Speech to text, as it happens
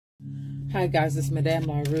Hi guys, it's Madame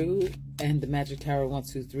LaRue and the Magic Tower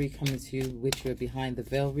 123 coming to you with your Behind the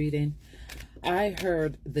Veil reading. I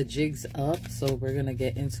heard the jigs up, so we're going to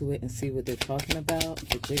get into it and see what they're talking about.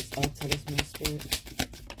 The jigs up, tell us more, Spirit.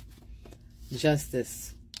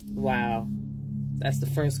 Justice. Wow. That's the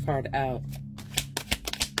first card out.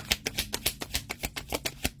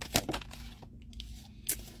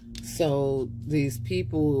 So these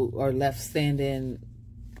people are left standing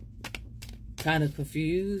kind of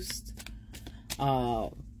confused.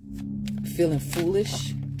 Feeling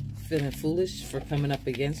foolish for coming up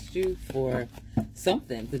against you for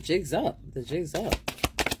something. The jig's up. The jig's up.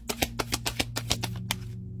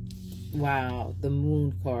 Wow, the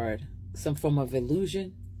moon card. Some form of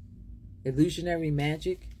illusion. Illusionary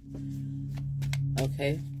magic.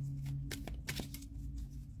 Okay.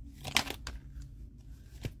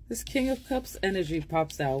 This King of Cups energy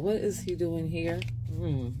pops out. What is he doing here?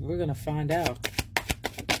 We're going to find out.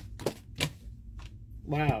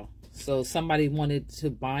 Wow. So somebody wanted to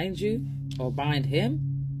bind you or bind him.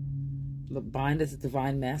 But bind is a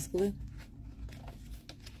divine masculine.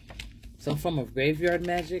 Some form of graveyard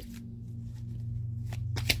magic.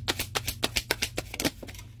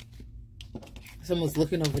 Someone's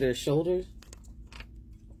looking over their shoulders.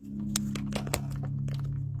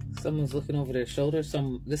 Someone's looking over their shoulder.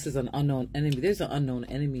 This is an unknown enemy. There's an unknown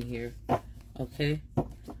enemy here. Okay.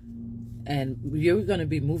 And you're going to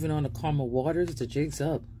be moving on to calmer waters. The jig's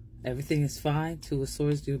up. Everything is fine. Two of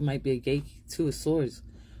Swords. You might be a gate. Two of Swords.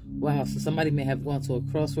 Wow. So somebody may have gone to a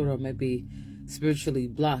crossroad or may be spiritually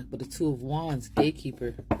blocked. But the Two of Wands,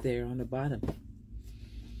 gatekeeper there on the bottom.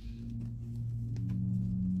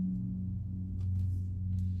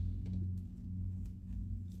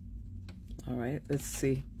 All right. Let's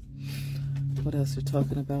see what else we're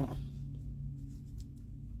talking about.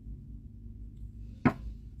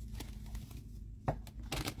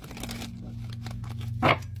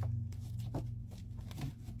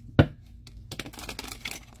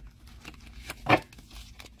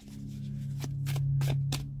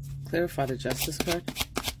 Clarify the Justice card.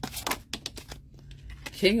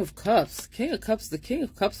 King of Cups. King of Cups. The King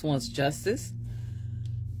of Cups wants justice.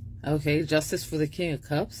 Okay, justice for the King of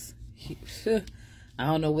Cups. I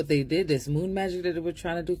don't know what they did. This moon magic that they were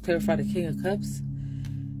trying to do. Clarify the King of Cups.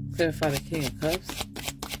 Clarify the King of Cups.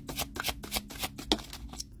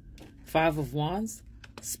 Five of Wands.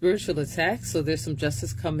 Spiritual attack. So there's some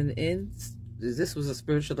justice coming in. This was a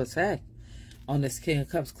spiritual attack on this King of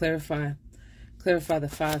Cups. Clarify the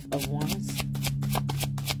Five of Wands.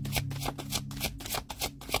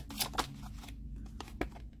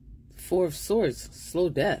 Four of Swords. Slow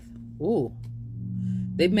death. Ooh.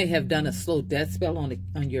 They may have done a slow death spell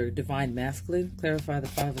on your divine masculine. Clarify the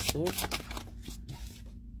Five of Swords.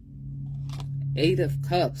 Eight of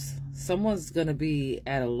Cups. Someone's going to be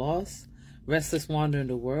at a loss. Restless wandering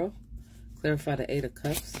the world. Clarify the Eight of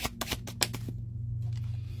Cups.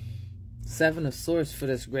 Seven of Swords for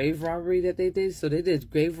this grave robbery that they did. So they did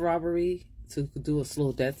grave robbery to do a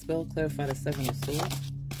slow death spell. Clarify the Seven of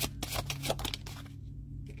Swords.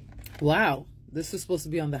 Wow. This was supposed to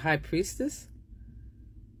be on the High Priestess.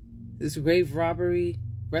 This grave robbery,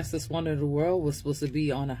 restless wonder of the world was supposed to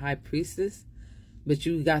be on a High Priestess. But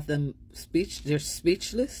you got them they're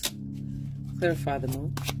speechless. Clarify the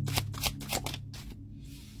moon.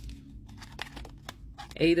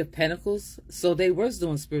 Eight of Pentacles. So they was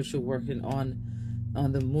doing spiritual working on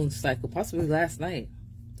the moon cycle, possibly last night.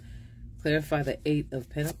 Clarify the Eight of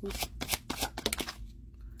Pentacles.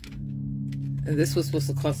 And this was supposed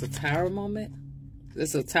to cause a tower moment.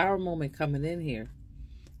 There's a tower moment coming in here.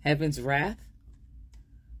 Heaven's Wrath.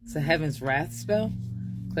 It's a Heaven's Wrath spell.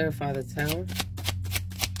 Clarify the Tower.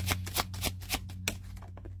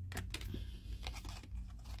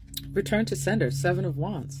 Return to sender. Seven of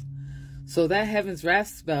Wands. So that Heaven's Wrath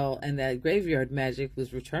spell and that graveyard magic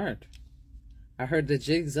was returned. I heard the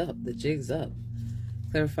jig's up. The jig's up.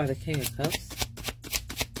 Clarify the King of Cups.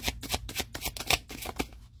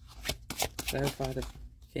 Clarify the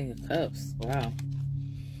King of Cups. Wow.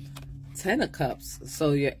 Ten of Cups.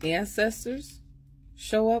 So your ancestors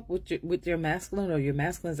show up with your masculine, or your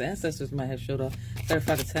masculine's ancestors might have showed up.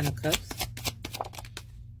 Clarify the Ten of Cups.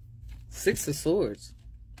 Six of Swords,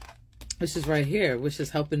 which is right here, which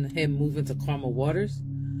is helping him move into calmer waters.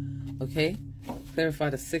 Okay.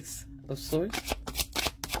 Clarify the Six of Swords.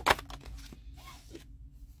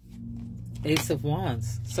 Ace of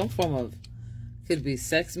Wands. Some form of, could be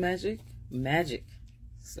sex magic. Magic.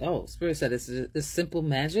 Oh, Spirit said it's simple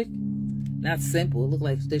magic. Not simple. It looked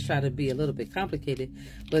like they try to be a little bit complicated.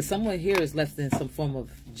 But someone here is left in some form of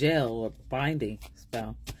jail or binding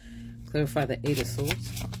spell. Clarify the Eight of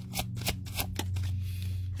Swords.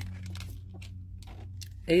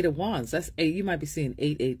 Eight of Wands. That's 8. You might be seeing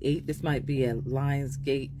 888. This might be a Lion's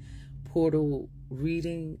Gate portal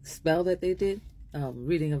reading spell that they did.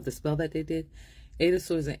 Reading of the spell that they did. 8 of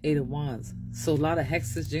Swords and 8 of Wands. So a lot of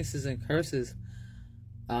hexes, jinxes, and curses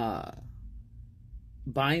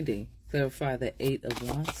binding. Clarify the 8 of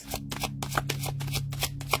Wands.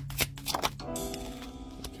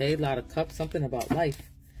 Okay, a lot of cups. Something about life.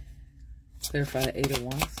 Clarify the 8 of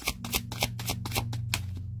Wands.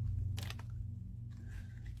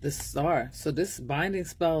 The Star. So this binding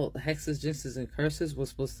spell, hexes, jinxes, and curses, was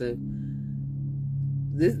supposed to...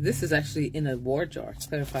 This is actually in a war jar.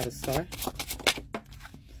 Clarify the Star.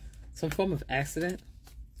 Some form of accident.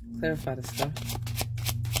 Clarify the Star.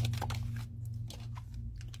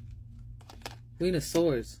 Queen of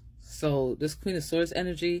Swords. So this Queen of Swords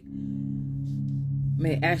energy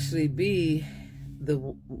may actually be the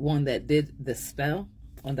one that did the spell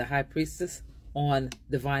on the High Priestess on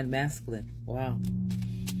Divine Masculine. Wow.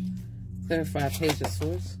 Clarify Page of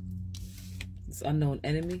Swords. This unknown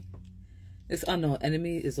enemy. This unknown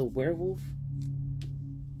enemy is a werewolf.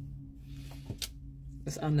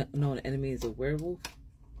 This unknown enemy is a werewolf.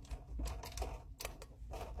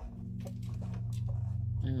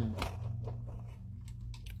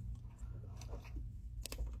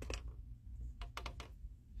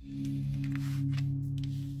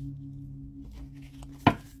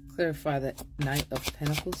 Clarify the Knight of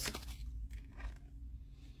Pentacles.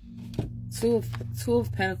 Two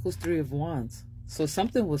of Pentacles, 3 of Wands. So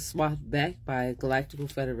something was swapped back by a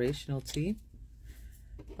Galactical Federational team.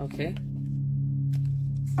 Okay.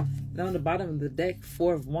 Now on the bottom of the deck,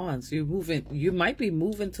 4 of Wands. You might be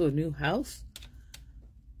moving to a new house.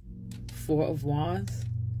 4 of Wands.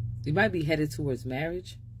 You might be headed towards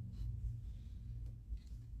marriage.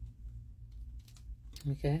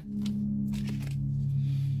 Okay.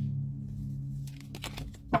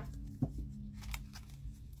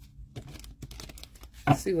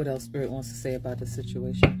 Let's see what else Spirit wants to say about the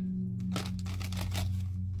situation.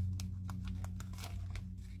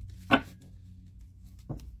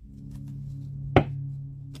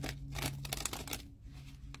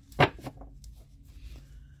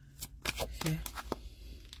 Okay.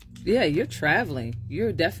 Yeah, you're traveling.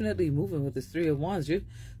 You're definitely moving with this 3 of Wands. You're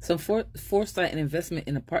some foresight and investment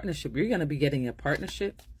in a partnership. You're going to be getting a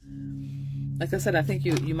partnership. Like I said, I think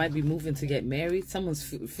you might be moving to get married. Someone's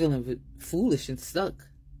feeling foolish and stuck.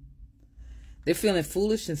 They're feeling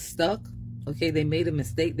foolish and stuck. Okay, they made a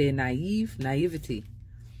mistake. They're naivety.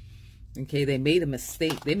 Okay, they made a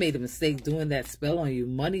mistake. They made a mistake doing that spell on you.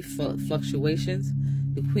 Money fluctuations.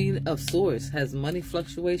 The Queen of Swords has money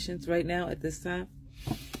fluctuations right now at this time.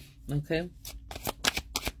 Okay.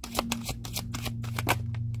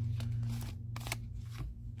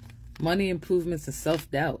 Money improvements and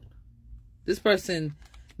self-doubt. This person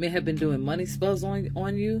may have been doing money spells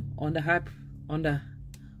on you on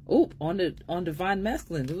Divine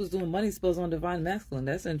Masculine. It was doing money spells on Divine Masculine.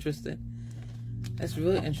 That's interesting. That's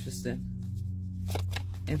really interesting.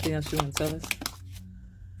 Anything else you want to tell us?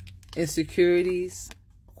 Insecurities,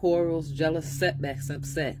 quarrels, jealous, setbacks,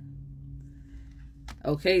 upset.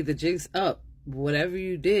 Okay, the jig's up. Whatever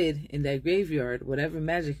you did in that graveyard, whatever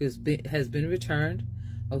magic has been returned.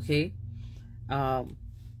 Okay.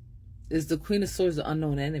 Is the Queen of Swords the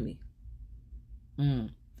unknown enemy?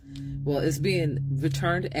 Well, it's being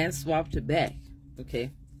returned and swapped back.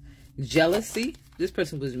 Okay. Jealousy. This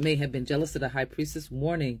person may have been jealous of the High Priestess.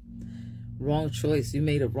 Warning. Wrong choice. You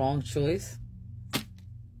made a wrong choice.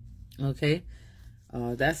 Okay.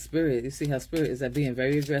 That's Spirit. You see how Spirit is being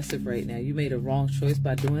very aggressive right now. You made a wrong choice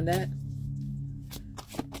by doing that.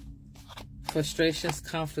 Frustrations,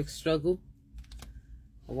 conflict, struggle.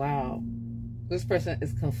 Wow. This person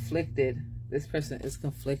is conflicted. This person is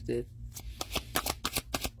conflicted.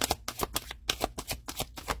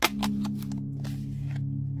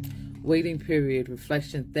 Waiting period,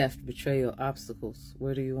 reflection, theft, betrayal, obstacles.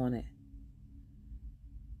 Where do you want it?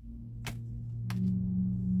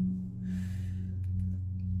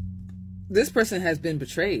 This person has been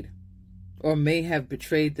betrayed or may have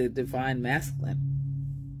betrayed the Divine Masculine.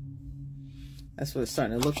 That's what it's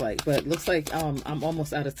starting to look like. But it looks like I'm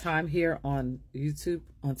almost out of time here on YouTube,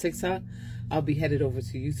 on TikTok. I'll be headed over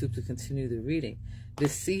to YouTube to continue the reading.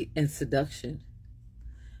 Deceit and seduction.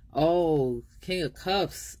 Oh, King of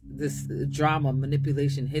Cups. This drama,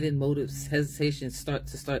 manipulation, hidden motives, hesitation,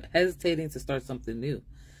 hesitating to start something new.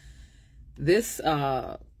 This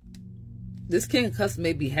King of Cups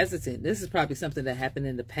may be hesitant. This is probably something that happened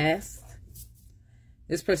in the past.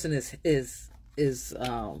 This person is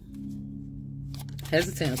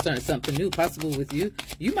hesitant on starting something new, possible with you.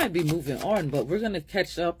 You might be moving on, but we're going to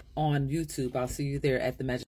catch up on YouTube. I'll see you there at the Magic.